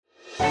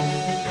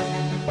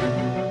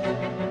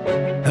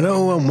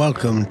and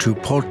welcome to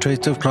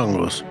Portraits of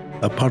Clongowes,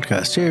 a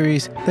podcast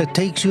series that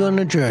takes you on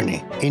a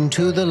journey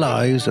into the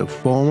lives of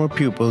former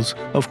pupils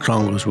of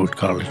Clongowes Wood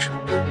College.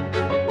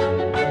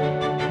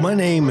 My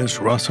name is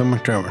Russell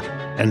McDermott,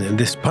 and in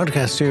this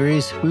podcast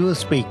series we will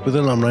speak with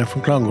alumni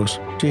from Clongowes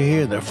to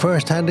hear their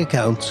first-hand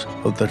accounts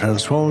of the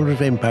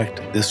transformative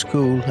impact the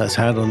school has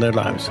had on their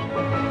lives.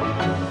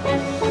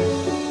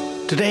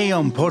 Today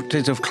on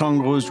Portraits of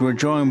Clongowes we're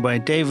joined by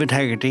David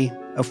Hegarty,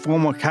 a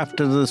former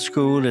captain of the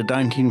school in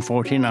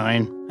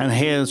 1949 and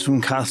hails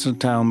from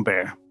Castletown,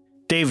 Bear.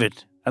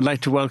 David, I'd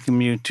like to welcome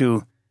you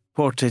to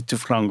Portraits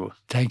of Clongowes.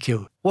 Thank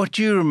you. What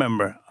do you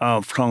remember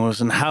of Clongowes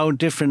and how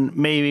different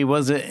maybe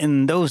was it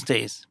in those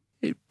days?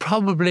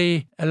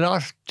 Probably a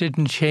lot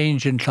didn't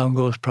change in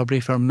Clongowes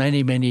probably for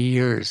many, many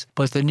years.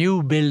 But the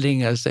new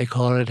building, as they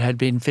call it, had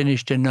been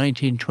finished in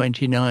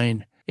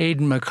 1929.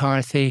 Aidan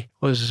McCarthy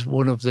was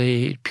one of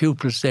the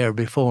pupils there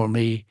before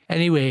me.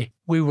 Anyway,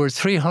 we were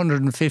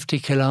 350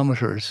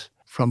 kilometres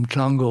from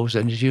Clongowes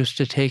and it used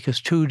to take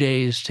us 2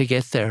 days to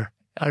get there.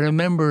 I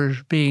remember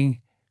being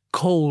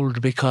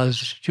cold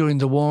because during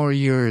the war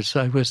years,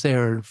 I was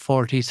there in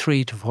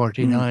 43 to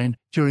 49.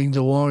 During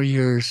the war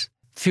years,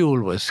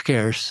 fuel was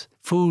scarce.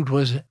 Food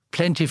was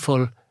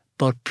plentiful,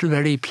 but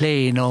very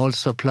plain, all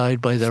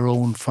supplied by their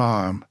own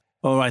farm.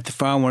 All right, the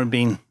farm were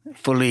being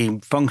fully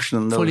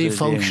functional. Fully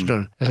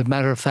functional. As a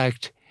matter of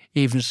fact,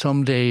 even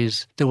some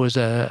days there was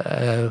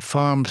a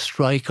farm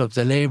strike of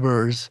the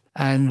labourers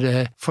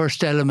and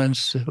First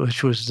Elements,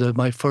 which was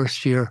my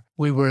first year,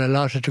 we were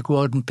allotted to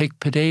go out and pick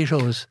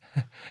potatoes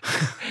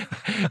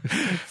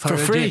for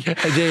free.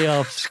 A day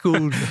off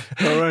school.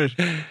 All right.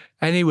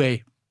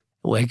 Anyway,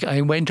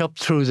 I went up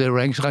through the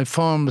ranks. I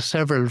formed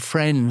several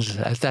friends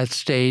at that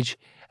stage,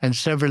 and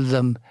several of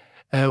them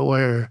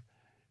were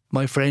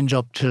my friends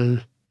up till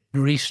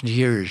recent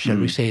years, shall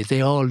we say.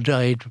 They all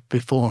died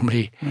before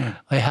me. Yeah.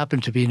 I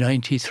happen to be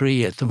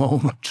 93 at the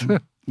moment.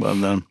 Well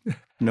done.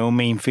 No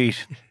mean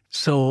feat.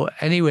 So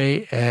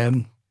anyway,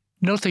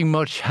 nothing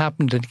much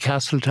happened in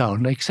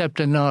Castletown except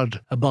a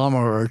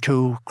bomber or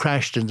two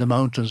crashed in the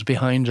mountains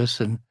behind us,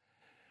 and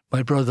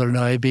my brother and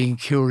I, being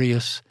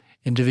curious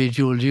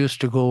individuals, used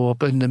to go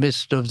up in the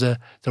midst of the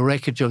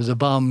wreckage of the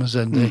bombs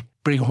and they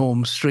bring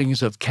home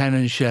strings of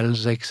cannon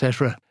shells,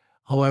 etc.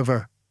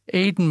 However,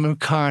 Aidan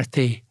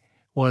McCarthy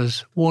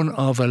was one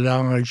of a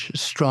large,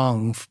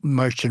 strong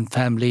merchant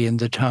family in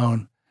the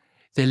town.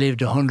 They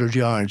lived 100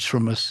 yards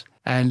from us.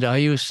 And I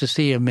used to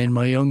see him in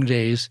my young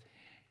days,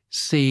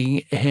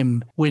 seeing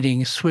him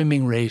winning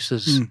swimming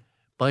races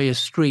by a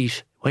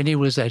street. When he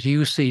was at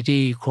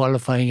UCD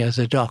qualifying as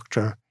a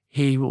doctor,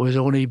 he was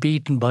only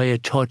beaten by a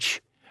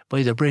touch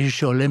by the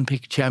British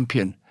Olympic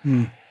champion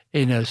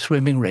in a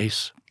swimming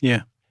race.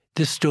 Yeah.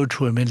 This stood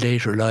to him in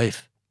later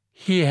life.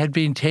 He had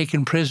been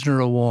taken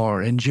prisoner of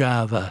war in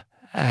Java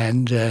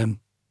and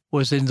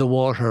was in the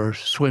water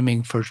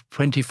swimming for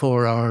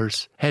 24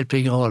 hours,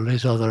 helping all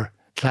his other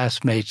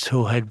classmates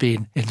who had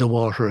been in the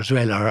water as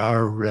well,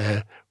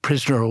 our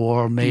prisoner of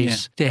war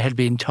mates. Yeah. They had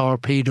been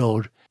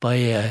torpedoed by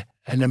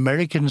an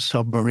American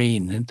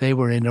submarine, and they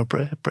were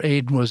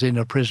Aidan was in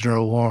a prisoner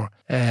of war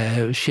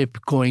ship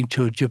going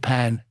to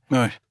Japan.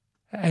 Right.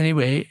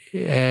 Anyway,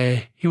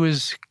 he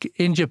was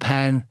in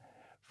Japan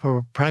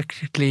for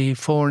practically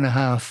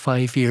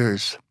 5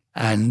 years.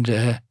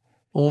 And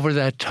over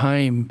that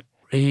time,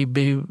 he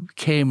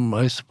became,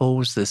 I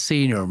suppose, the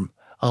senior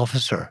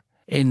officer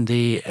in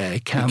the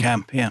camp. The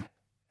camp, yeah.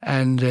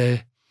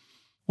 And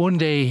one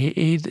day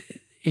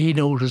he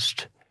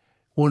noticed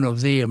one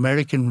of the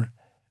American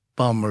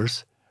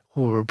bombers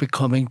who were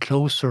becoming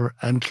closer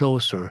and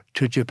closer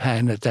to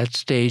Japan at that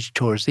stage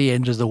towards the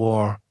end of the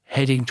war,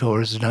 heading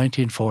towards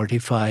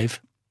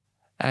 1945.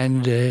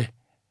 And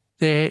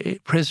the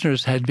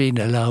prisoners had been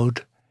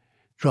allowed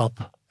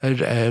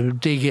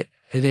dig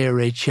an air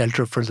raid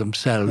shelter for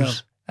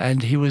themselves. Yeah.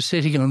 And he was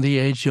sitting on the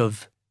edge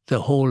of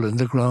the hole in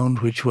the ground,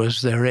 which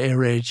was their air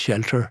raid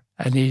shelter,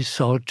 and he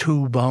saw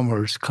 2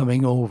 bombers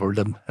coming over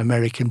them,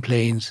 American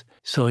planes.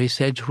 So he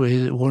said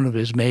to one of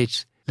his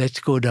mates, "Let's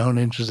go down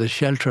into the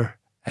shelter."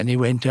 And he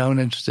went down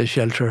into the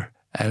shelter,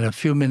 and a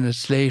few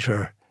minutes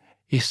later,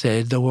 he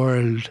said the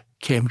world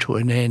came to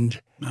an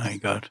end. My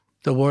God.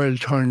 The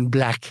world turned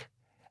black,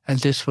 and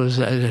this was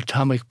an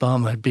atomic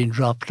bomb had been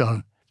dropped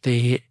on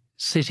the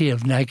city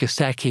of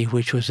Nagasaki,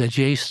 which was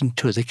adjacent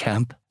to the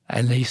camp.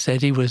 And he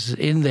said he was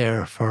in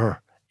there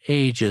for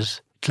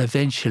ages, till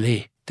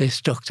eventually they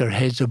stuck their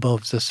heads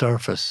above the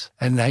surface,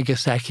 and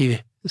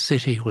Nagasaki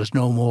city was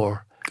no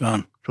more.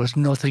 Gone. There was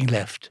nothing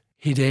left.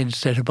 He then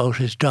set about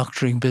his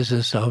doctoring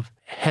business of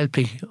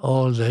helping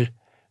all the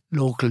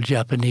local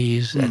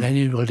Japanese and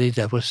anybody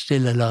that was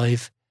still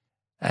alive,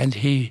 and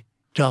he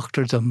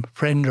doctored them,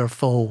 friend or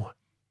foe.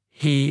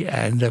 He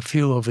and a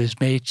few of his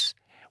mates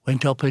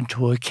went up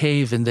into a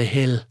cave in the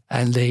hill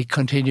and they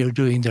continued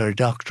doing their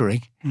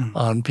doctoring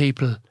on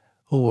people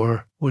who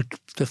were with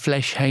the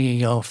flesh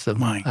hanging off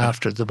them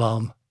after the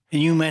bomb.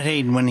 And you met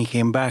Aidan when he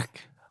came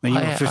back, when you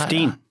were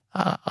 15?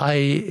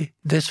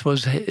 This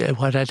was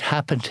what had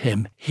happened to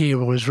him. He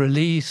was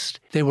released.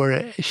 They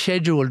were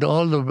scheduled,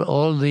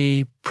 all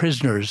the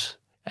prisoners,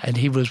 and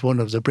he was one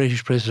of the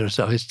British prisoners.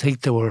 I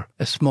think there were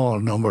a small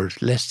number,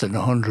 less than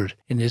 100,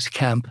 in his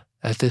camp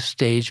at this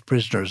stage,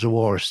 prisoners of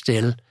war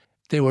still.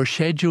 They were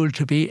scheduled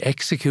to be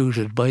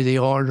executed by the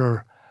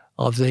order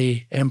of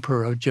the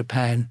Emperor of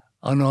Japan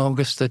on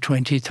August the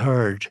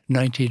 23rd,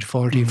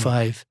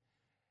 1945.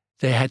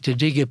 They had to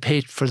dig a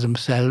pit for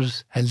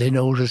themselves, and they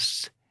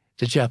noticed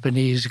the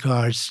Japanese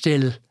guards,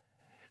 still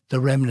the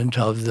remnant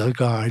of the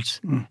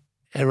guards,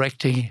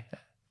 erecting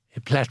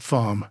a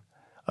platform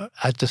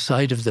at the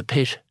side of the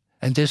pit.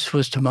 And this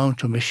was to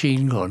mount a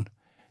machine gun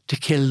to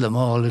kill them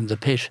all in the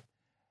pit.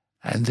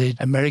 And the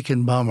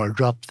American bomber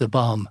dropped the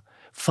bomb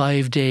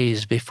 5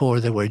 days before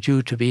they were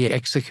due to be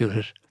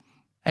executed.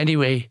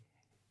 Anyway,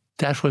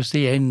 that was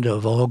the end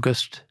of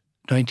August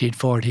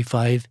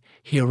 1945.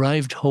 He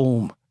arrived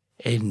home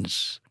in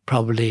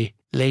probably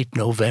late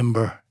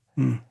November.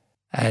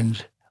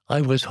 And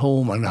I was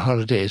home on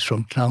holidays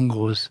from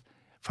Clongowes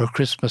for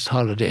Christmas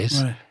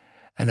holidays. Right.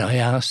 And I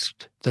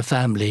asked the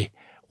family,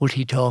 would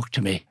he talk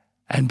to me?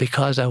 And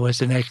because I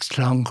was an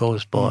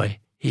ex-Clongowes boy,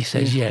 he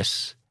said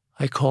yes.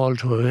 I called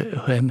to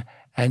him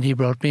and he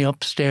brought me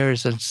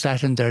upstairs and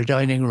sat in their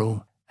dining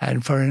room.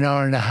 And for an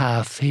hour and a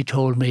half, he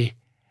told me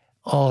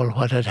all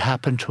what had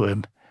happened to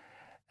him.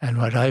 And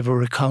what I've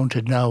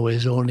recounted now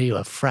is only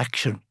a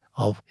fraction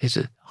of his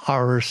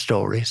horror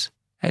stories.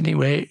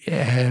 Anyway,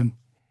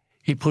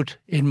 he put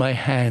in my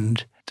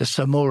hand the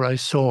samurai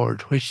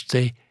sword which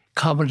the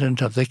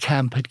commandant of the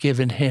camp had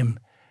given him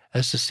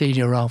as the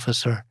senior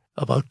officer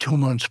about 2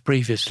 months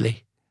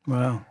previously.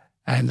 Wow.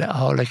 And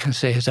all I can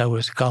say is I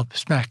was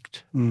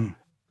gobsmacked.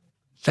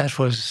 That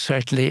was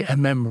certainly a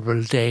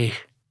memorable day.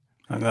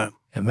 Okay.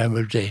 A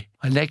memorable day.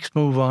 I next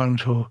move on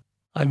to,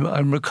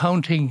 I'm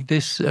recounting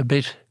this a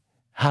bit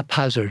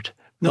haphazard.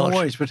 No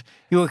worries, but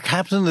you were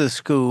captain of the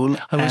school.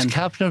 I was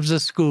captain of the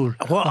school.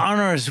 What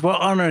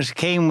honours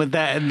came with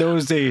that in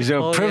those days,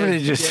 or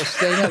privileges? Yes,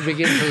 then I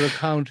begin to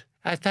recount.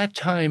 At that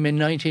time in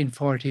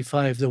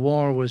 1945, the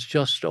war was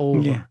just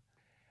over. Yeah.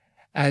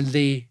 And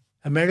the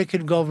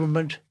American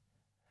government,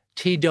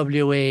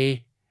 TWA,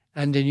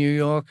 and the New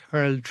York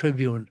Herald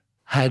Tribune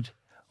had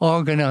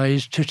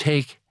organised to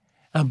take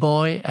a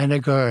boy and a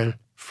girl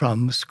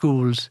from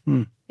schools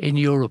in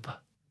Europe,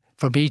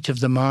 from each of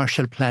the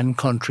Marshall Plan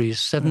countries,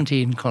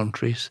 17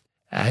 countries,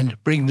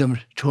 and bring them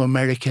to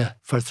America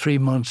for 3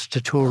 months to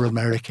tour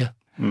America.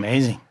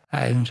 Amazing.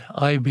 And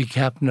I, being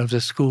captain of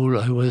the school,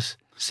 I was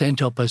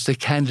sent up as the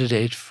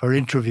candidate for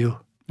interview.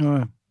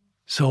 Oh.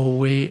 So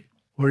we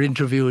were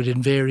interviewed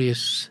in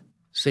various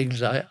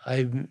things. I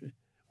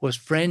was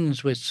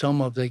friends with some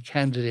of the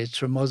candidates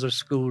from other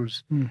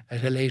schools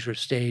at a later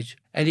stage.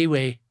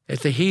 Anyway,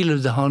 at the heel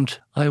of the hunt,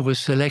 I was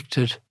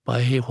selected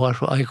by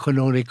what I can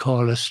only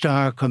call a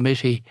star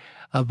committee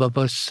of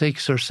about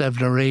 6 or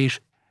 7 or 8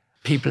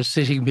 people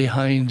sitting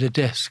behind a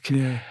desk.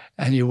 Yeah.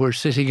 And you were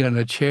sitting on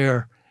a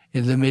chair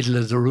in the middle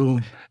of the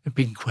room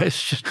being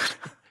questioned.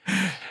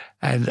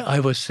 And I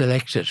was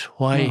selected.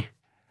 Why?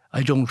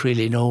 I don't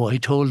really know. I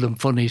told them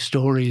funny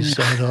stories,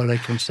 that's all I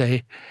can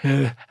say,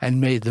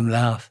 and made them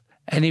laugh.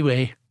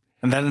 Anyway.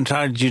 And that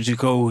entitled you to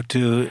go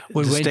to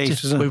the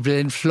States? We were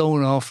then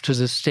flown off to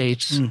the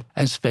States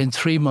and spent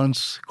 3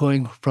 months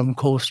going from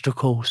coast to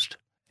coast.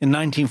 In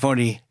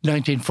 1949,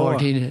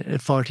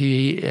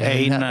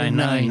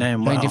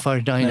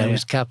 I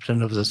was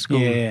captain of the school.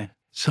 Yeah.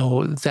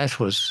 So that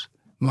was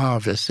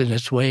marvellous in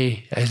its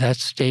way. At that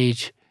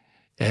stage,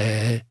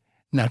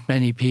 not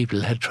many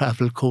people had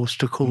travelled coast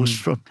to coast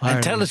from Ireland.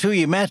 And tell us who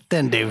you met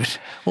then, David.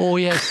 Oh,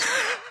 yes.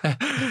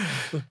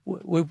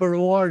 We were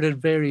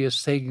awarded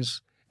various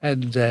things,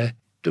 and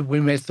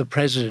we met the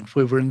president.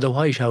 We were in the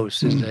White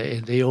House,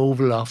 in the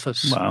Oval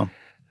Office. Wow.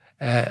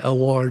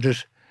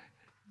 Awarded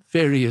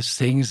various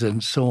things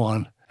and so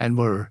on, and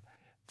were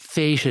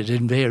feted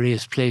in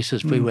various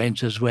places we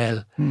went as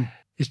well.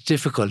 It's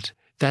difficult.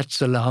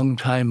 That's a long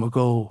time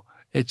ago.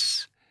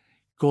 It's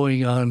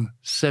going on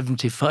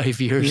 75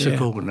 years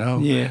ago now.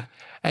 Yeah.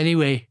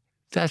 Anyway,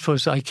 that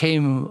was, I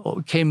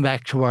came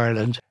back to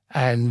Ireland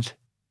and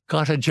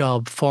got a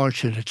job,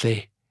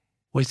 fortunately,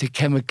 with a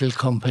chemical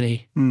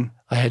company.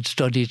 I had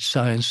studied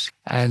science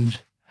and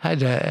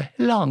had a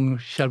long,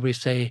 shall we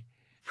say,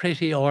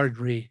 pretty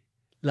ordinary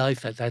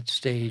life at that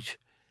stage.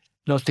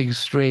 Nothing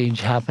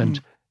strange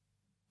happened.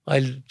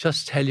 I'll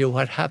just tell you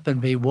what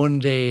happened to me one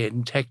day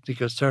in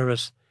technical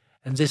service,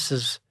 and this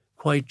is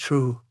quite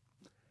true,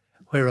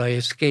 where I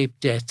escaped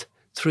death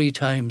 3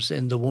 times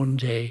in the one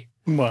day.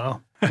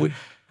 Wow.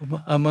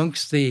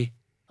 Amongst the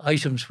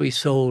items we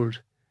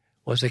sold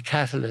was a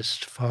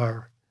catalyst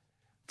for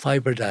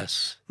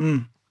fiberglass.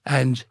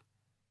 And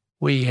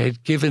we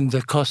had given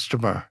the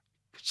customer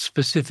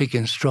specific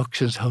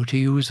instructions how to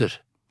use it.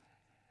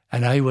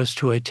 And I was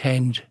to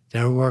attend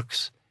their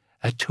works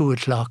at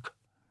 2:00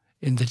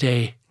 in the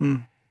day.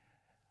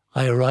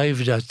 I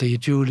arrived at the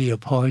duly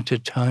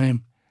appointed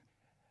time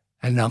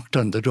and knocked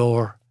on the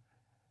door.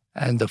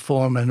 And the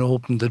foreman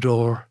opened the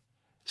door,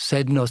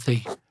 said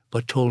nothing,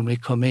 but told me,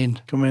 come in.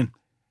 Come in.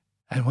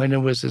 And when I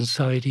was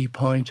inside, he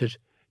pointed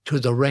to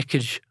the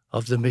wreckage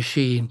of the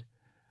machine,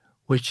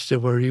 which they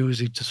were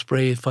using to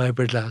spray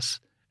fiberglass,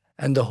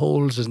 and the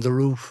holes in the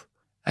roof.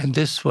 And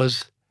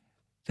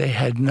they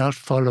had not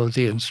followed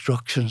the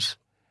instructions.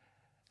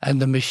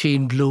 And the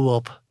machine blew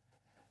up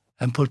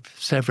and put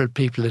several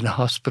people in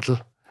hospital.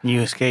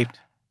 You escaped.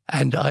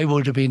 And I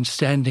would have been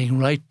standing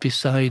right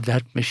beside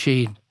that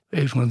machine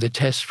when the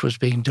test was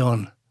being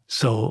done.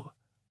 So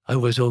I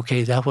was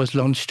okay. That was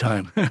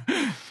lunchtime.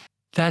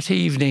 That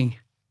evening,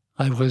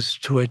 I was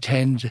to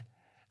attend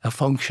a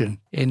function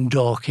in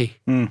Dalkey.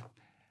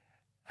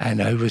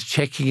 And I was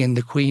checking in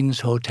the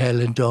Queen's Hotel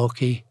in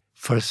Dalkey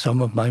for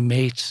some of my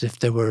mates if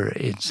they were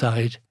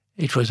inside.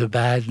 It was a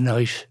bad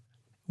night,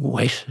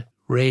 wet,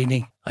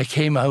 raining. I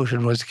came out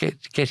and was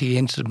getting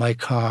into my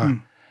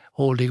car,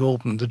 holding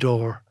open the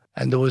door.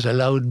 And there was a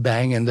loud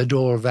bang and the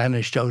door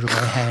vanished out of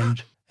my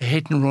hand. A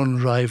hit-and-run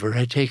driver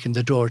had taken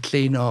the door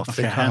clean off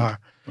the car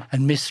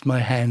and missed my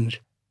hand.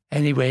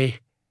 Anyway,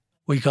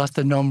 we got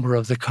the number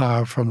of the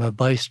car from a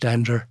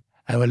bystander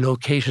and we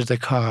located the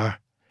car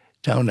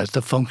down at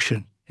the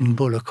function in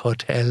Bullock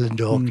Hotel in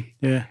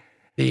Dalkey.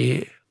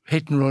 The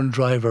hit-and-run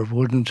driver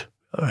wouldn't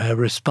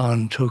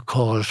respond to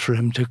calls for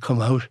him to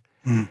come out.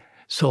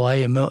 So I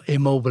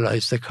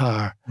immobilised the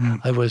car.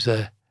 I was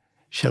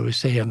shall we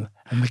say, a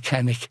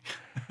mechanic.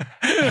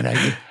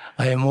 And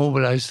I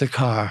immobilised the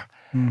car.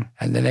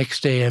 And the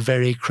next day, a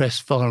very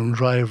crestfallen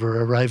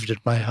driver arrived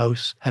at my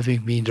house,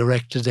 having been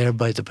directed there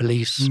by the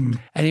police.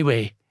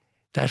 Anyway,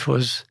 that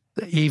was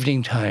the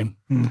evening time.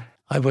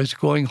 I was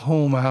going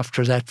home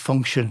after that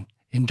function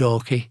in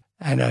Dalkey,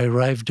 and I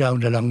arrived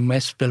down along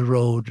Messville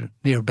Road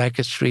near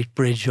Beckett Street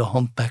Bridge, a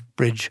humpback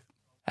bridge.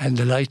 And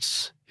the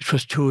lights, it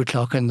was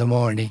 2:00 in the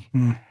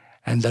morning,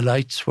 and the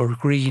lights were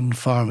green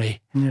for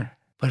me.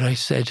 But I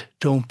said,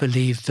 don't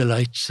believe the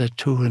lights at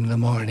 2 in the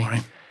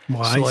morning.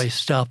 Why? So I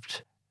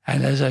stopped.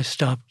 And as I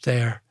stopped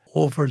there,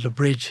 over the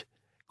bridge,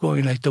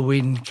 going like the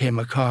wind, came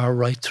a car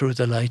right through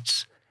the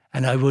lights.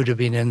 And I would have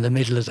been in the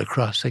middle of the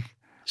crossing.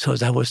 So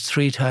that was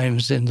 3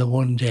 times in the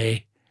one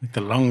day.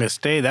 The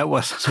longest day that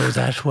was. So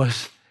that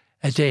was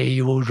a day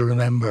you would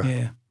remember.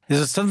 Yeah. Is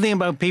there something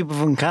about people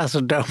from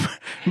Castletown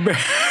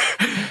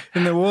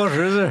in the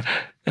water, is there?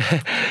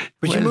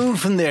 But you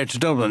moved from there to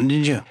Dublin,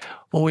 didn't you?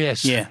 Oh,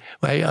 yes. Yeah.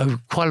 I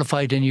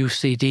qualified in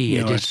UCD.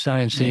 I did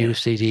science in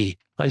UCD.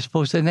 I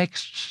suppose the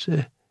next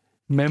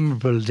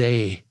memorable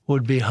day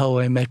would be how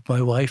I met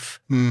my wife,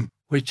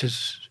 which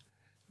is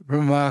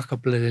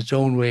remarkable in its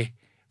own way.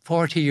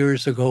 40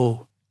 years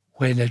ago,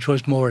 when it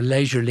was more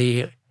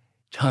leisurely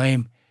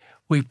time,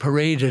 we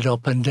paraded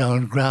up and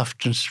down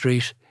Grafton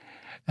Street,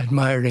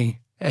 admiring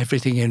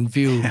everything in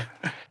view.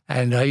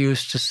 And I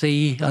used to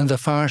see on the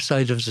far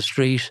side of the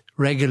street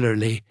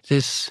regularly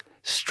this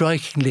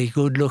strikingly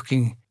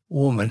good-looking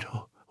woman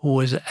who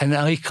was an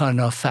icon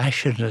of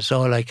fashion, is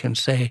all I can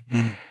say.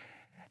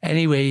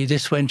 Anyway,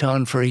 this went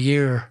on for a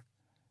year,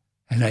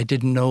 and I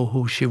didn't know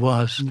who she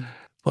was.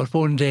 But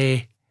one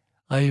day,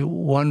 I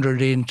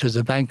wandered into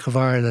the Bank of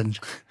Ireland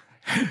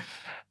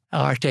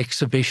art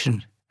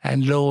exhibition,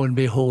 and lo and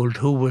behold,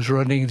 who was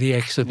running the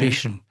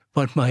exhibition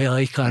but my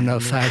icon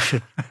of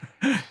fashion.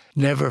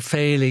 Never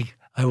failing,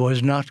 I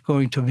was not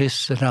going to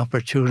miss an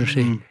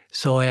opportunity.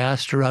 So I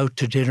asked her out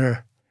to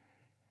dinner,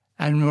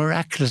 and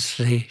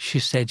miraculously, she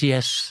said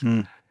yes.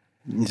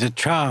 It's a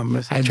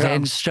charm. And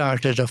then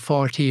started a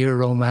 40-year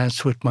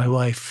romance with my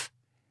wife.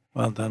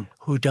 Well done.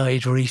 Who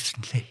died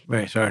recently.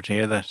 Very sorry to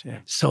hear that, yeah.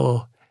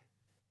 So,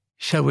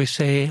 shall we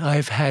say,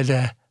 I've had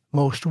a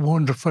most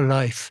wonderful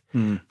life,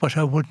 but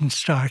I wouldn't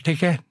start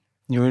again.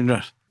 You would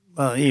not.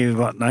 Well, you've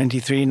got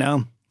 93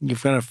 now.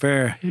 You've got a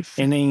fair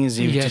innings.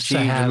 You've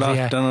achieved a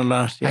lot, done a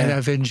lot. Yeah. And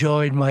I've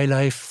enjoyed my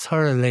life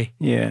thoroughly.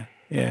 Yeah,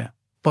 yeah.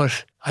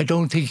 But I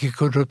don't think you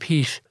could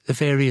repeat the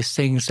various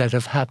things that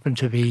have happened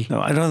to me.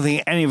 No, I don't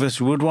think any of us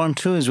would want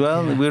to as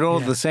well. Yeah, we're all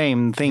the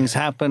same. Things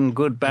happen,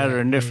 good, bad, or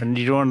indifferent.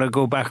 You don't want to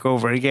go back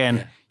over again.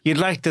 Yeah. You'd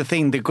like to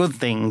think the good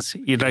things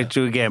you'd like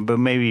to do again, but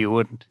maybe you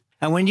wouldn't.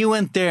 And when you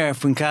went there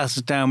from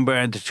Castletown,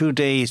 the 2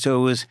 days,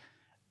 so it was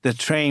the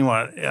train,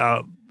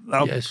 up,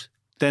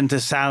 then to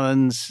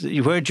Salins.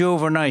 Where'd you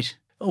overnight?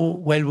 Oh,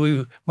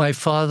 well, my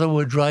father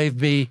would drive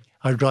me,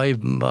 or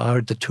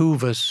the two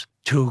of us,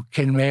 to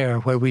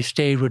Kenmare, where we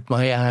stayed with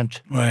my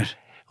aunt,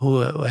 who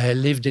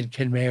lived in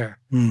Kenmare.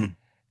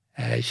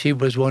 She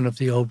was one of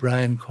the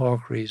O'Brien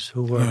Corkeries,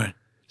 who were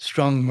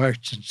strong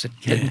merchants in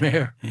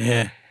Kenmare.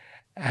 Yeah.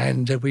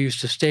 And we used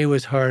to stay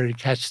with her and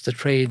catch the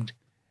train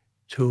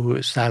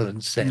to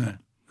Salins then. Yeah.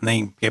 And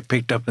then get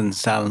picked up in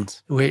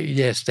Salins.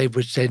 Yes, they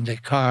would send a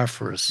car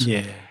for us.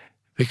 Yeah.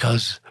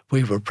 Because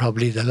we were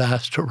probably the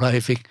last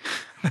arriving.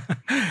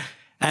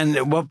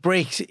 And what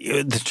breaks,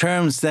 the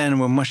terms then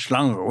were much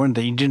longer, weren't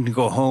they? You didn't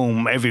go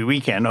home every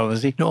weekend,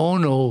 obviously.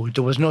 No,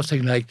 there was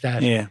nothing like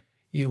that. Yeah.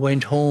 You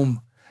went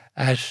home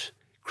at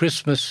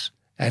Christmas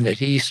and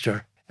at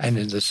Easter and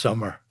in the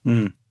summer.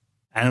 And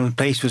the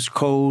place was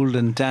cold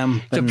and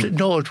damp?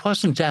 No, it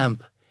wasn't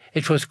damp.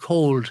 It was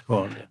cold.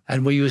 Cold, yeah.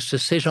 And we used to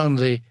sit on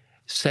the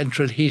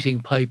central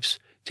heating pipes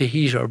to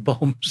heat our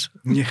bums.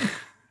 Yeah.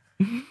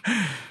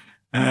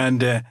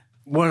 And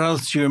what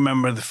else do you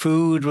remember? The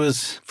food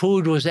was...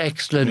 Food was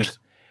excellent, Yes.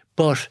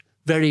 but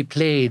very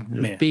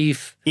plain. Yeah.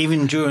 Beef.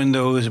 Even during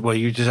those,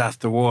 you just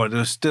after war, there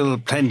was still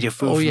plenty of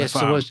food Oh, from yes, the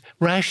farm. there was.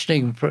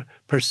 Rationing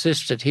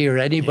persisted here.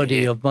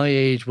 Anybody of my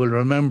age will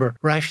remember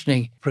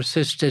rationing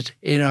persisted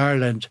in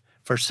Ireland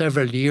for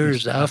several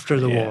years after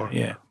the war.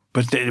 Yeah.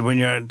 But when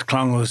you're at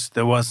Clongowes,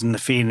 there wasn't the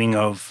feeling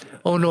of...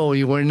 Oh, no,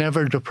 you were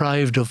never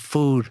deprived of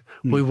food.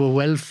 We were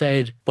well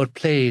fed, but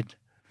plain,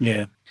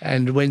 Yeah.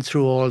 and went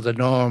through all the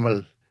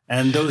normal.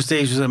 And those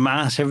days was a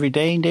mass every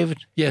day, David?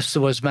 Yes,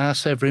 there was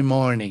mass every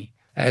morning,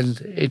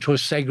 and it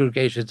was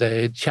segregated.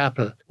 The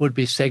chapel would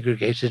be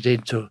segregated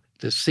into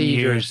the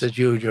seniors, the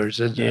juniors,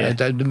 and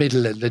the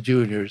middle and the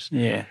juniors.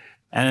 Yeah.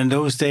 And in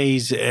those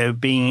days,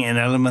 being in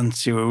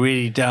elements, you were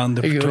really down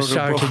the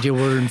You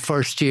were in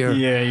first year.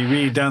 Yeah, you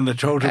really down the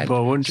totem And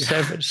pole, weren't you?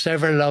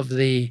 Several of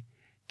the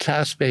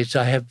classmates,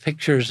 I have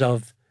pictures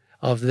of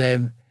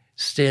them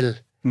still,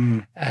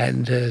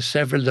 and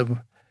several of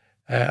them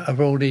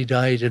have only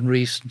died in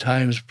recent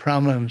times.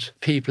 Prominent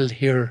people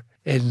here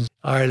in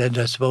Ireland,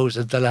 I suppose,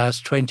 in the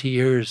last 20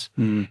 years.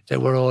 They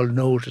were all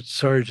noted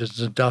surgeons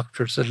and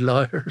doctors and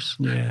lawyers.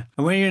 Yeah.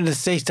 And when you were in the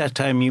States that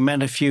time, you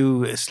met a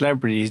few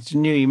celebrities,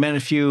 didn't you? You met a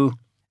few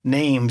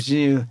names,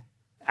 didn't you?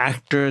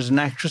 Actors and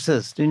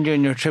actresses, didn't you,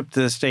 on your trip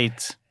to the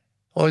States?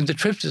 Oh, on the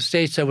trip to the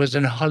States, I was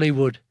in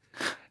Hollywood,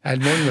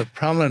 and one of the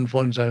prominent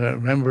ones I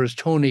remember is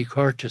Tony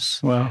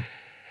Curtis. Wow.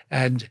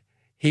 And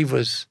he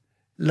was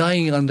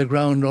lying on the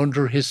ground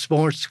under his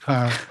sports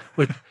car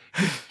with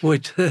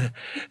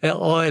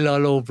oil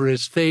all over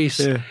his face.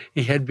 Yeah.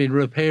 He had been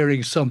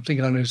repairing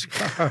something on his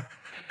car.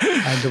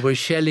 And there was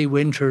Shelley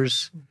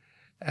Winters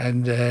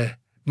and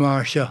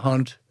Marcia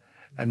Hunt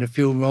and a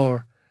few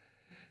more.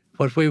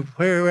 But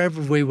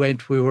wherever we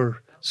went, we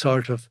were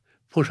sort of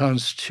put on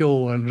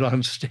show and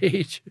on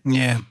stage.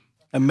 Yeah.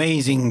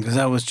 Amazing, because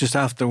that was just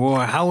after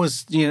war. How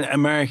was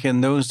America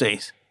in those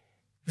days?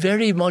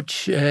 Very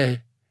much,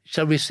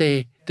 shall we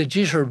say, the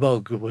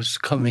jitterbug was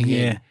coming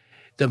in.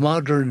 The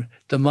modern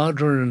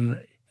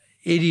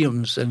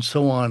idioms and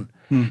so on,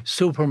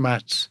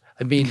 supermats.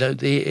 I mean,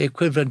 the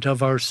equivalent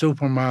of our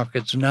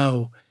supermarkets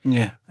now.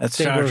 Yeah, that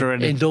started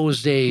already. In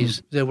those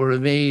days, they were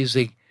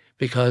amazing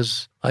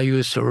because I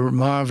used to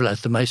marvel at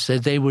them. I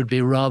said they would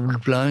be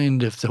robbed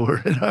blind if they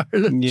were in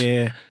Ireland.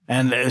 Yeah,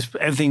 and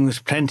everything was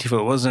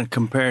plentiful, wasn't it,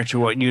 compared to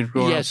what you'd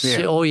grown up here?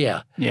 Yes, oh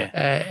yeah. Yeah.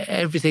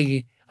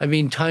 Everything, I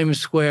mean, Times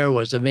Square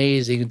was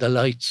amazing, the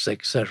lights,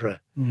 etc.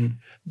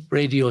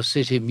 Radio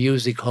City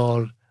Music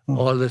Hall,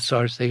 all the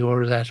sorts they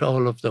were at,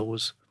 all of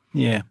those.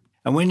 Yeah.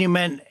 And when you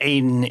met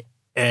Aidan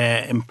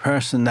in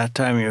person that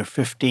time, you were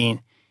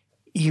 15,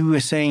 you were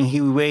saying he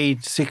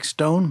weighed 6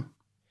 stone?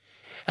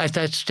 At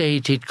that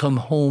stage, he'd come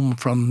home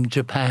from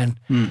Japan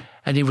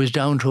and he was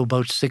down to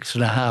about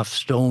 6.5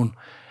 stone.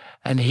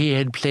 And he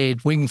had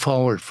played wing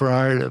forward for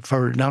Ireland,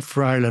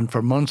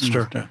 for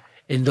Munster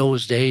in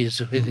those days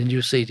in the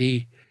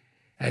UCD.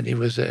 And he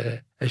was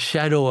a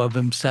shadow of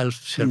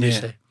himself, shall we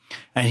say.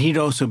 And he'd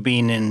also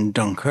been in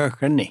Dunkirk,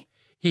 hadn't he?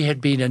 He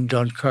had been in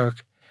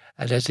Dunkirk.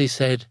 And as he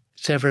said,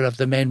 several of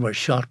the men were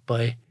shot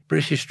by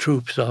British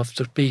troops off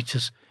the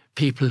beaches,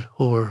 people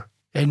who were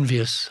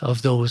envious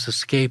of those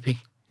escaping.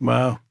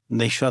 Wow.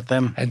 And they shot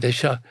them? And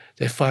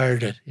they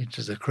fired it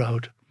into the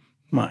crowd.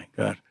 My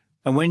God.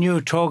 And when you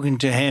were talking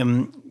to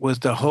him, was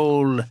the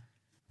whole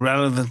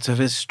relevance of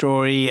his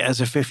story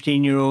as a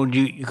 15-year-old,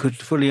 you could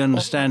fully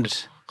understand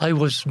it? I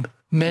was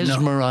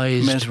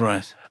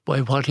mesmerised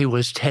by what he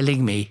was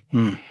telling me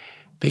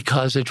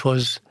because it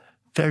was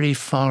very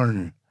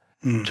foreign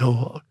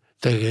to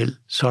the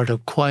sort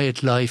of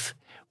quiet life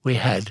we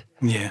had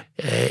in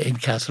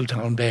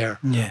Castletownbere.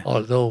 Yeah.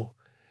 Although,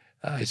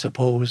 I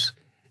suppose,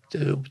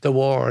 the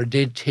war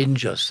did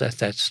tinge us at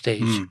that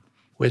stage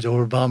with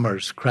our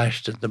bombers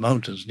crashed in the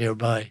mountains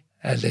nearby.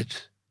 And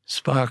it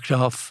sparked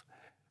off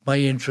my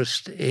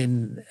interest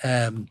in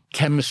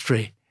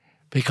chemistry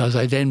because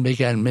I then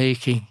began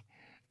making,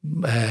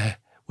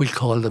 we'll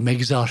call them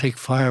exotic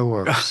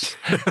fireworks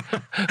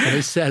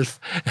myself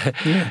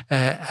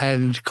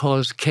and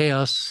caused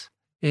chaos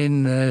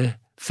in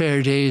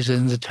fair days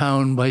in the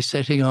town by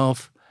setting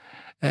off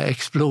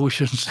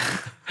explosions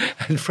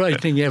and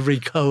frightening every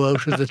cow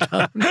out of the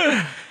town.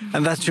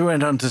 And that's what you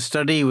went on to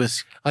study?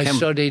 I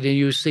studied in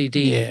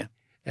UCD,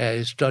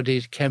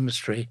 studied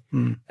chemistry.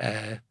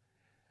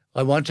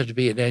 I wanted to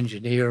be an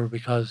engineer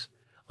because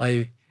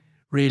I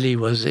really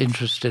was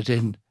interested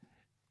in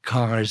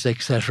cars,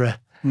 etc.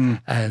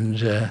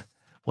 And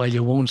while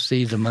you won't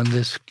see them on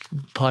this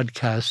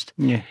podcast,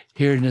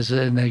 here is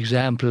an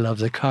example of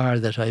the car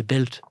that I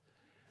built.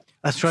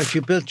 That's right,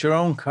 you built your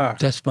own car.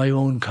 That's my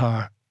own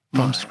car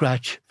from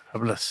scratch.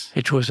 Fabulous.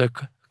 It was a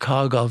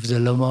cog of the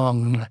Le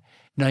Mans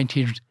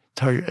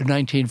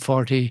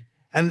 1940.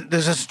 And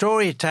there's a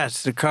story attached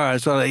to the car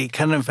as well. It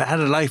kind of had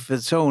a life of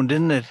its own,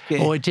 didn't it?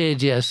 Oh, it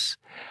did, yes.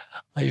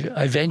 I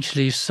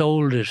eventually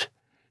sold it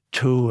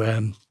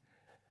to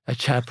a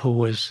chap who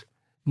was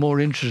more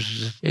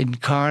interested in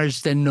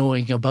cars than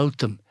knowing about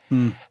them.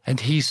 And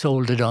he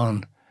sold it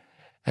on.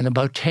 And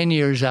about 10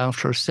 years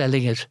after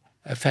selling it,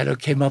 a fellow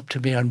came up to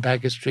me on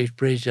Baggot Street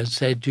Bridge and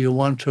said, "Do you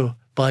want to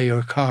buy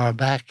your car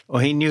back?" Oh,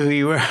 he knew who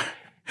you were.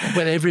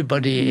 Well,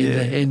 everybody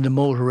in the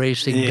motor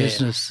racing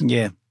business.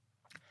 Yeah.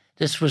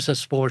 This was a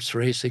sports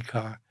racing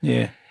car.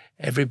 Yeah.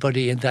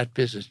 Everybody in that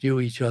business knew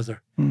each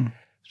other.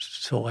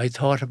 So I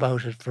thought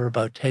about it for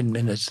about 10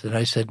 minutes and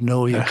I said,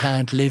 "No, you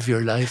can't live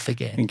your life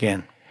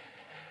again."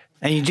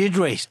 And you did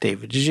race,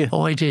 David, did you?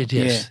 Oh, I did,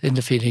 yes, in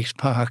the Phoenix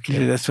Park.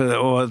 Yeah. That's where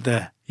all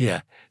the...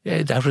 Yeah,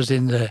 that was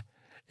in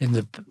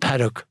the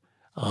paddock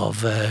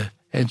of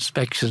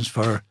inspections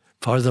for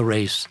the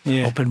race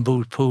up in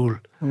Boot Pool.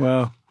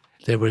 Wow.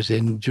 There was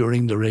in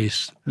during the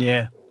race.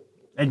 Yeah.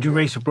 And you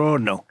race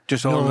abroad now?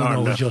 Just all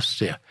around? No,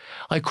 just,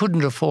 I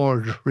couldn't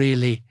afford,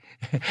 really,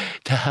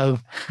 to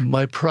have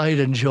my pride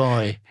and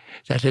joy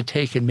that had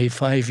taken me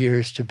 5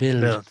 years to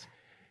build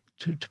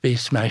to be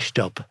smashed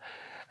up.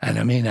 And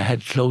I mean, I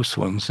had close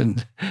ones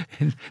in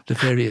the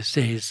various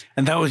days.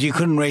 And that was, you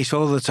couldn't race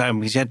all the time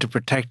because you had to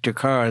protect your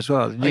car as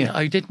well, didn't you?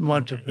 I didn't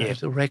want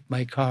to wreck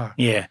my car.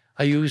 Yeah.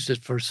 I used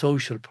it for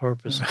social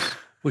purposes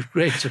with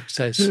great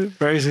success.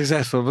 Very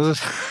successful, was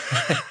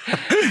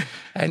it?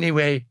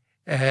 Anyway,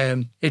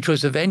 it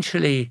was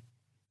eventually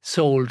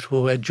sold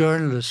to a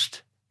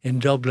journalist in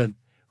Dublin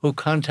who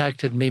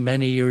contacted me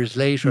many years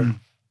later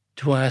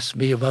to ask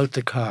me about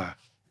the car.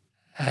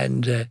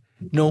 And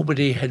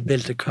nobody had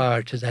built a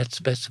car to that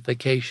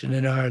specification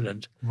in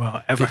Ireland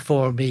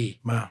before me.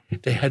 Wow.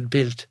 They had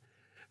built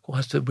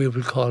what we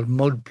would call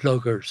mud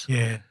pluggers.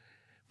 Yeah.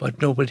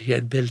 But nobody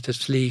had built a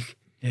sleek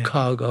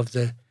cog of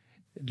the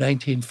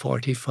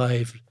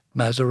 1945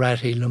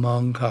 Maserati Le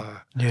Mans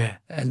car. Yeah.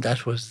 And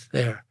that was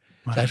there.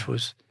 Wow. That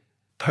was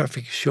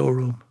perfect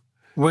showroom.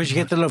 Where did you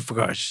get the love for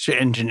cars?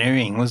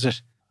 Engineering, was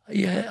it?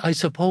 Yeah, I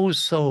suppose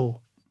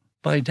so.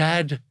 My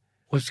dad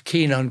was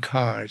keen on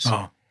cars.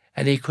 Oh.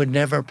 And he could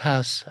never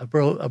pass a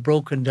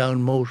broken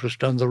down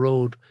motorist on the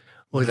road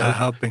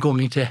without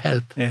going to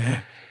help. Yeah.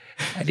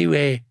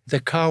 Anyway, the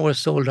car was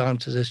sold on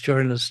to this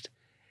journalist.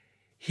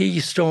 He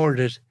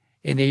stored it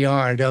in a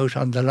yard out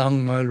on the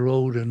Long Mile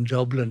Road in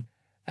Dublin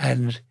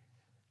and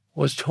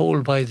was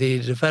told by the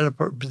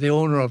developer, the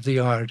owner of the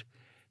yard,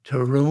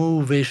 to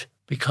remove it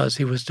because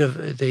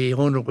the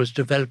owner was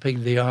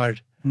developing the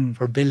yard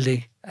for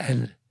building.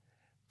 And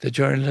the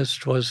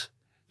journalist was,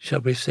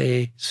 shall we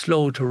say,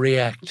 slow to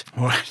react.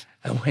 What?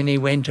 And when he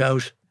went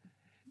out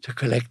to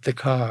collect the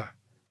car,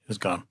 it was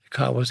gone. The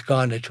car was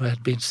gone. It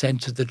had been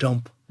sent to the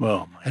dump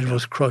and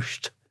was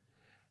crushed.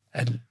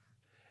 And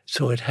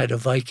so it had a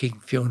Viking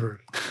funeral.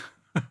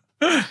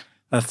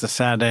 That's the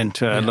sad end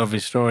to a lovely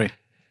story.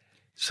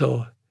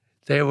 So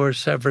there were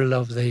several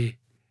of the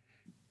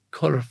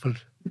colourful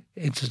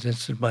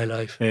incidents in my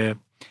life. Yeah.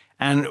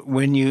 And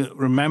when you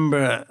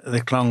remember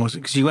the Clongowes,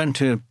 because you went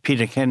to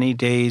Peter Kenny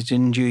days,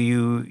 didn't you?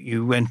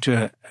 You went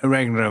to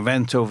regular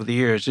events over the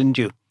years, didn't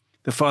you?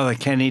 The Father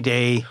Kenny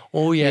Day.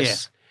 Oh,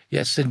 yes. Yeah.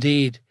 Yes,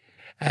 indeed.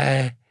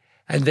 And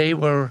they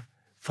were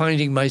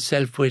finding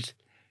myself with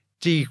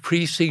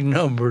decreasing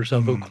numbers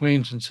of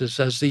acquaintances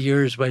as the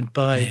years went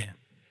by. Yeah.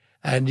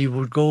 And you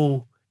would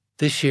go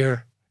this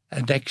year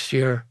and next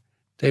year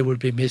they would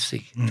be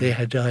missing. They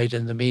had died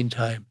in the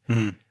meantime.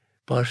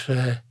 But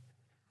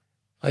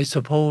I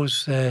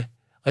suppose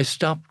I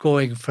stopped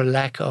going for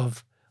lack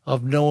of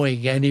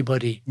knowing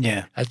anybody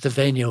at the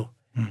venue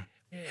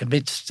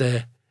amidst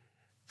the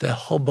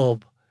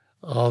hubbub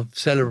of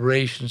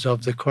celebrations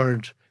of the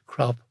current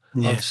crop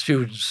of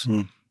students.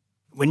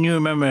 When you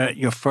remember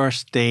your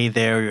first day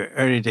there, your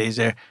early days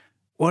there,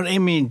 what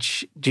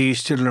image do you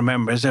still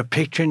remember? Is there a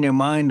picture in your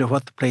mind of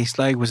what the place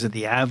like? Was it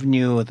the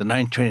Avenue or the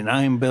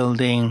 929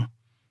 building?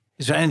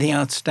 Is there anything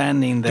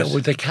outstanding?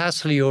 With the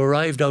castle, you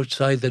arrived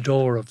outside the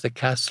door of the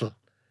castle,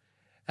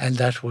 and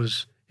that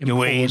was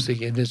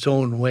imposing in its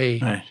own way.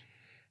 Right.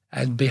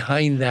 And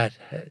behind that,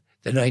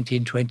 the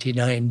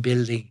 1929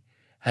 building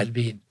had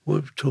been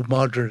to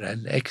modern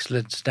and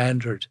excellent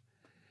standard.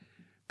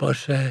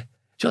 But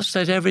just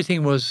that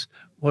everything was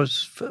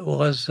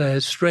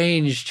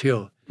strange to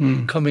you,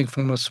 coming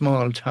from a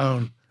small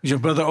town. Was your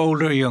brother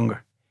older or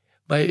younger?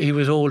 He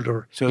was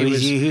older. So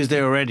he was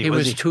there already, He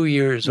was 2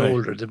 years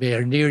older than me,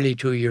 or nearly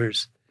 2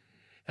 years.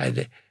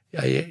 And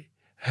I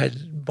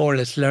had more or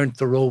less learnt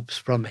the ropes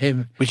from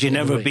him. But you'd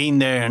never been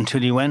there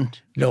until you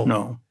went?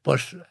 No.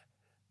 But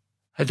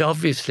I'd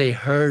obviously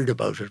heard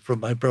about it from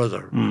my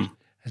brother, and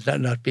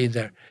that not been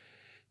there.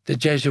 The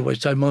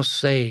Jesuits, I must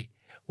say,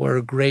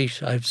 were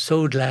great. I'm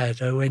so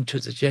glad I went to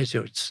the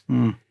Jesuits.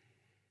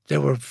 They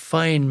were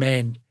fine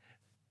men,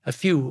 a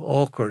few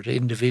awkward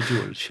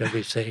individuals, shall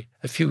we say,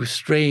 a few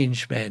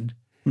strange men,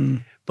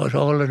 but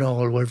all in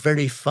all were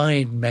very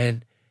fine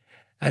men,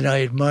 and I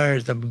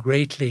admired them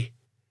greatly,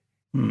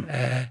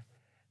 and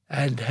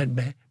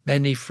had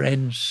many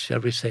friends, shall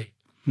we say.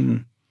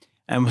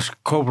 And was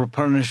corporal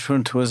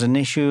punishment was an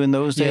issue in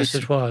those days?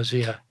 Yes, it was,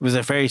 yeah. Was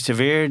it very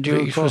severe, do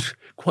you recall? It was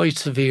quite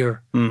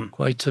severe,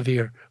 quite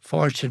severe.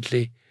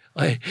 Fortunately,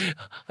 I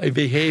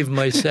behave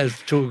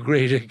myself to a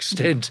great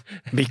extent.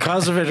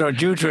 Because of it or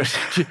due to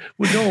it?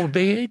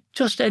 No,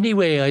 just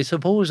anyway, I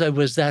suppose I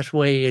was that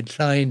way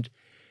inclined.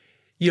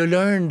 You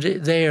learned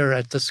there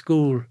at the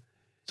school,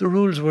 the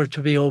rules were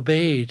to be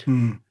obeyed.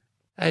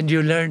 And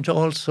you learned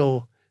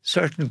also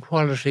certain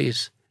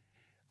qualities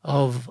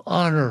of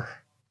honour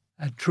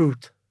and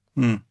truth.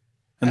 And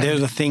they're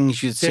the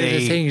things you'd say. They're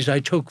the things I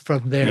took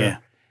from there. Yeah.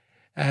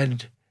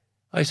 And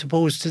I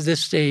suppose to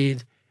this day,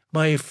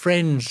 my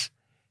friends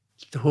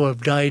who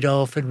have died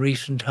off in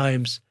recent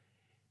times,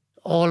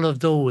 all of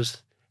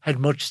those had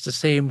much the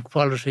same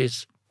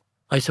qualities.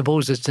 I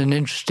suppose it's an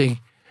interesting,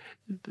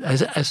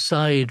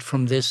 aside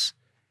from this,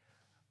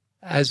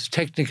 as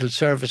technical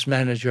service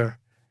manager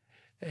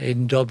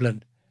in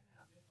Dublin,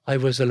 I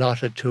was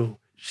allotted to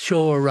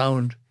show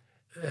around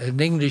an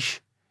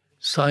English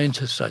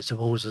scientist, I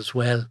suppose, as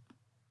well,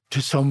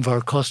 to some of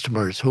our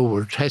customers who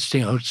were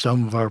testing out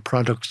some of our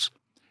products.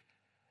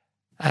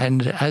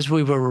 And as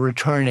we were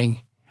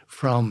returning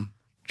from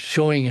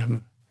showing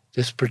him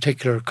this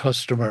particular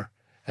customer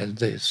and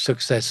the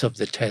success of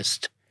the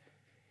test,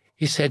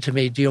 he said to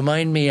me, "Do you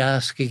mind me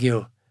asking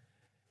you,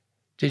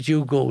 did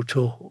you go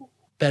to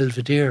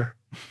Belvedere?"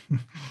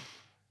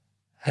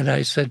 And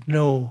I said,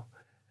 "No."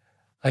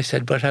 I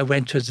said, "But I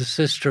went to the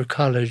sister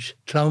college,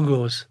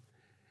 Clongowes."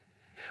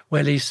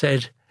 Well, he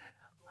said,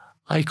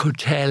 "I could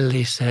tell,"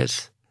 he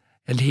says,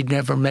 and he'd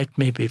never met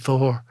me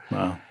before.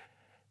 Wow.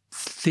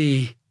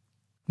 The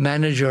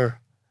manager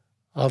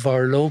of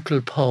our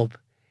local pub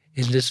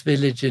in this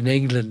village in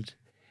England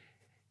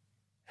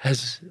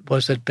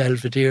was at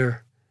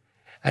Belvedere,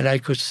 and I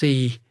could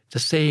see the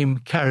same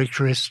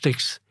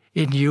characteristics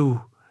in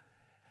you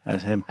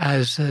As him.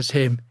 as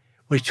him,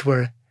 which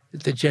were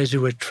the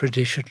Jesuit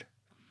tradition.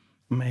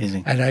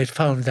 Amazing. And I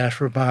found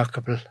that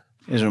remarkable.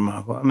 Is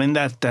remarkable. I mean,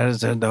 that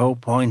is the whole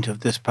point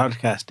of this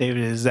podcast,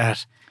 David, is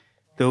that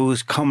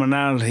those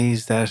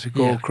commonalities that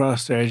go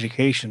across their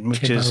education,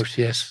 which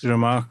is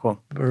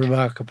remarkable.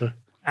 Remarkable.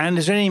 And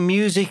is there any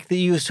music that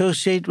you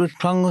associate with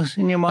Clongowes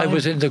in your mind? I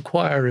was in the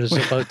choir, is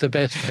about the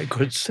best I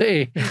could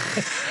say.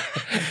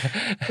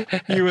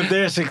 You were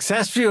there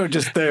successfully or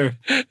just there?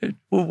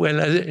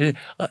 Well,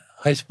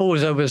 I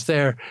suppose I was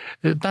there.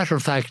 As a matter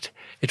of fact,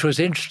 it was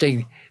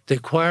interesting. The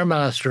choir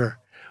master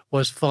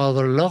was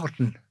Father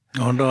Lawton.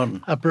 Oh,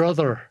 Lawton. A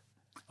brother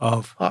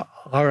Of?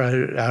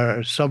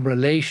 Or some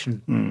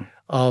relation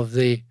of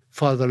the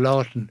Father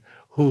Lawton,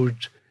 who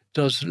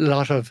does a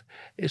lot of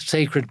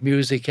sacred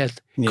music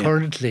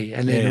currently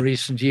and in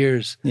recent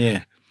years.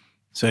 Yeah.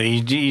 So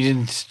you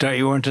didn't start.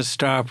 You weren't a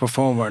star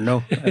performer,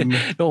 no?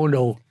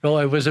 No.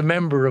 I was a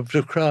member of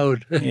the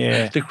crowd.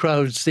 Yeah. The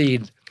crowd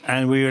scene.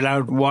 And were you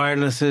allowed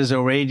wirelesses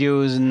or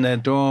radios in the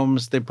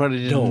dorms? They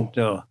probably didn't.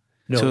 No.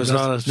 So it was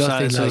all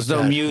silent. So there's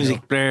no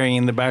music blaring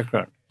in the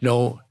background.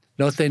 No,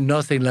 nothing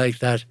like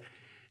that.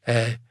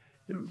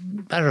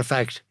 Matter of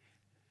fact,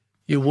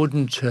 you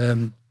wouldn't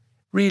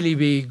really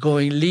be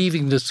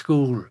leaving the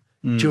school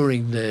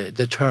during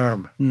the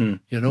term, you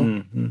know.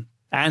 Mm-hmm.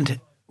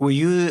 And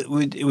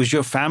was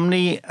your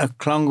family a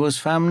Clongowes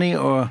family,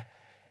 or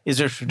is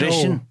there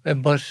tradition? No,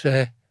 but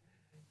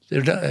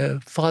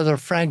Father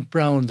Frank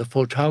Brown, the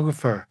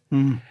photographer,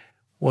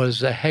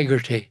 was a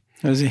Hegarty.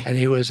 Was he? And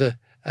he was,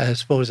 I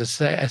suppose,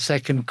 a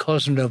second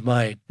cousin of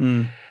mine.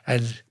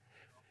 And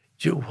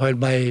while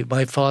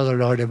my father,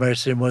 Lord have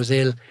mercy, was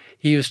ill,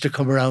 he used to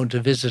come around to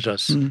visit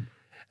us. And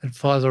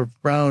Father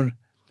Brown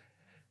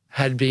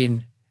had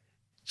been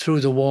through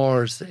the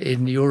wars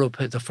in Europe,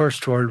 the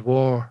First World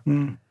War,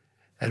 and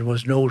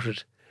was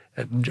noted.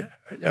 And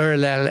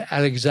Earl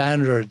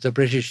Alexander, the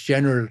British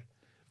general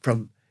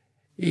from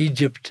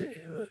Egypt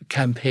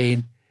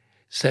campaign,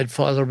 said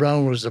Father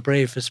Brown was the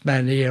bravest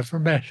man he ever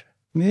met.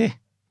 Yeah.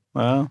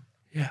 Wow.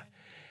 Yeah.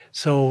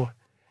 So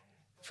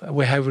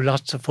we have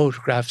lots of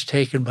photographs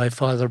taken by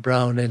Father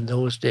Brown in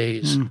those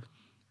days.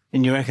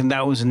 And you reckon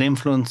that was an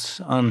influence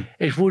on?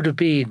 It would have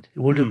been.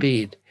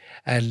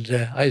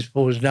 And I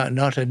suppose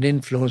not an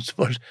influence,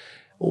 but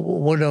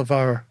one of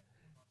our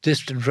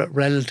distant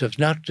relatives,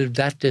 not to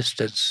that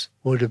distance,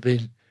 would have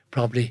been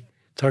probably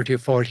 30 or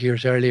 40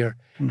 years earlier,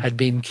 had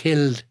been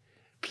killed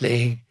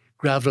playing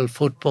gravel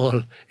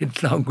football in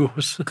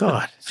Clongowes.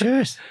 God,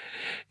 serious?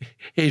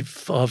 He'd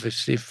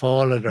obviously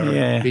fallen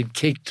or been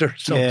kicked or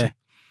something. Yeah.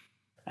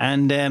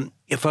 And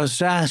if I was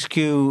to ask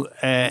you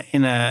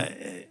in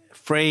a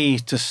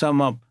phrase to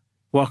sum up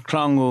what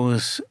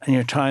Clongowes and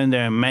your time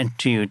there meant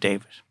to you,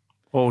 David,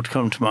 what would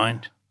come to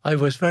mind? I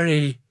was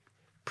very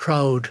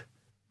proud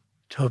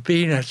to have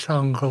been at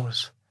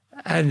Clongowes,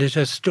 and it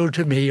has stood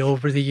to me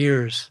over the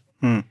years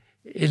in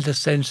the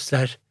sense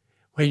that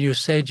when you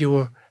said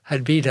you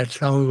had been at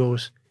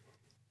Clongowes,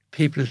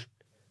 people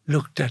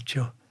looked at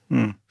you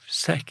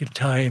second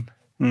time.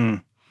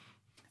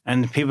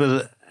 And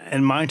people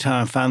in my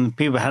time found that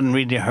people hadn't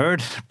really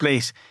heard of the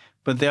place,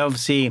 but they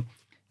obviously,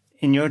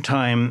 in your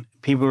time,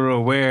 people were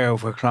aware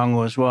of where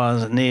Clongowes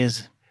was and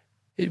is.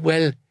 It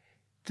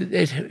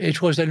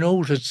was a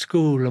noted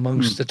school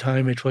amongst the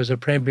time. It was a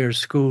premier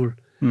school.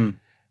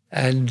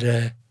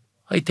 And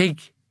I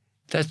think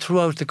that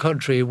throughout the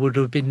country would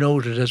have been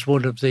noted as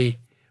one of the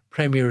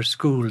premier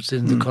schools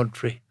in the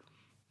country.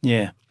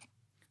 Yeah.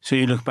 So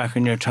you look back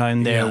on your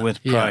time there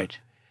with pride. Yeah.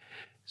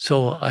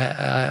 So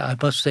I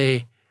must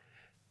say,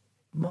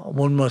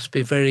 one must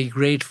be very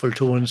grateful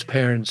to one's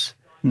parents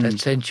that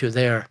sent you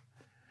there,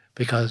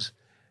 because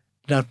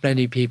not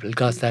many people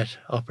got that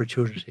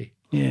opportunity.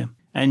 Yeah.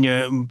 And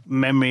your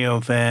memory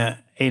of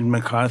Aidan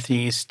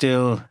McCarthy is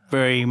still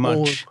very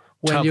much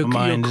top of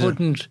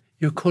mind.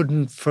 You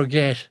couldn't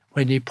forget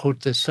when he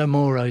put the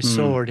samurai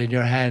sword in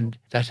your hand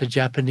that a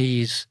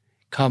Japanese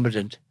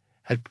commandant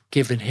had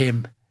given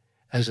him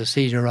as a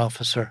senior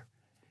officer,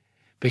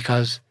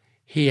 because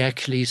he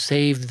actually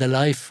saved the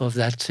life of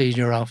that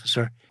senior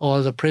officer.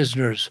 All the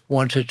prisoners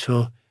wanted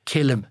to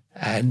kill him,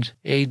 and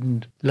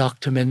Aidan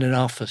locked him in an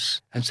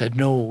office and said,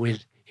 no,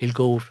 he'll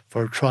go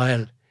for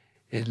trial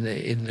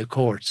in the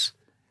courts,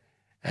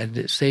 and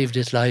it saved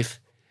his life.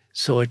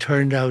 So it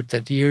turned out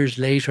that years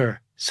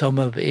later, some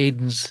of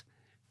Aidan's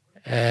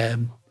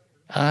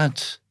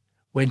aunts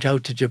went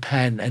out to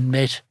Japan and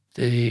met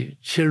the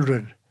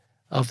children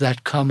of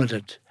that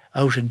commandant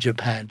out in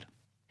Japan.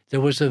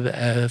 There was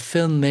a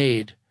film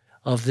made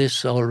of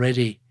this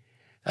already,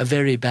 a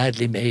very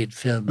badly made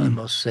film, I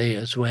must say,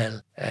 as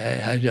well.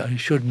 I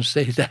shouldn't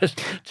say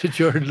that to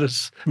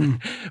journalists,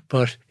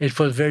 but it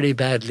was very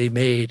badly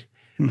made.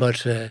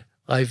 But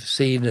I've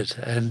seen it,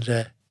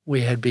 and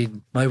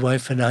my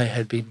wife and I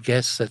had been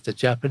guests at the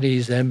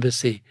Japanese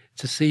embassy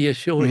to see a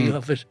showing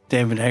of it.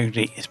 David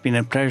Hegarty, it's been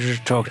a pleasure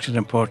to talk to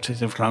the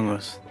Portraits of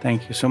Clongowes.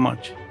 Thank you so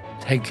much.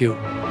 Thank you.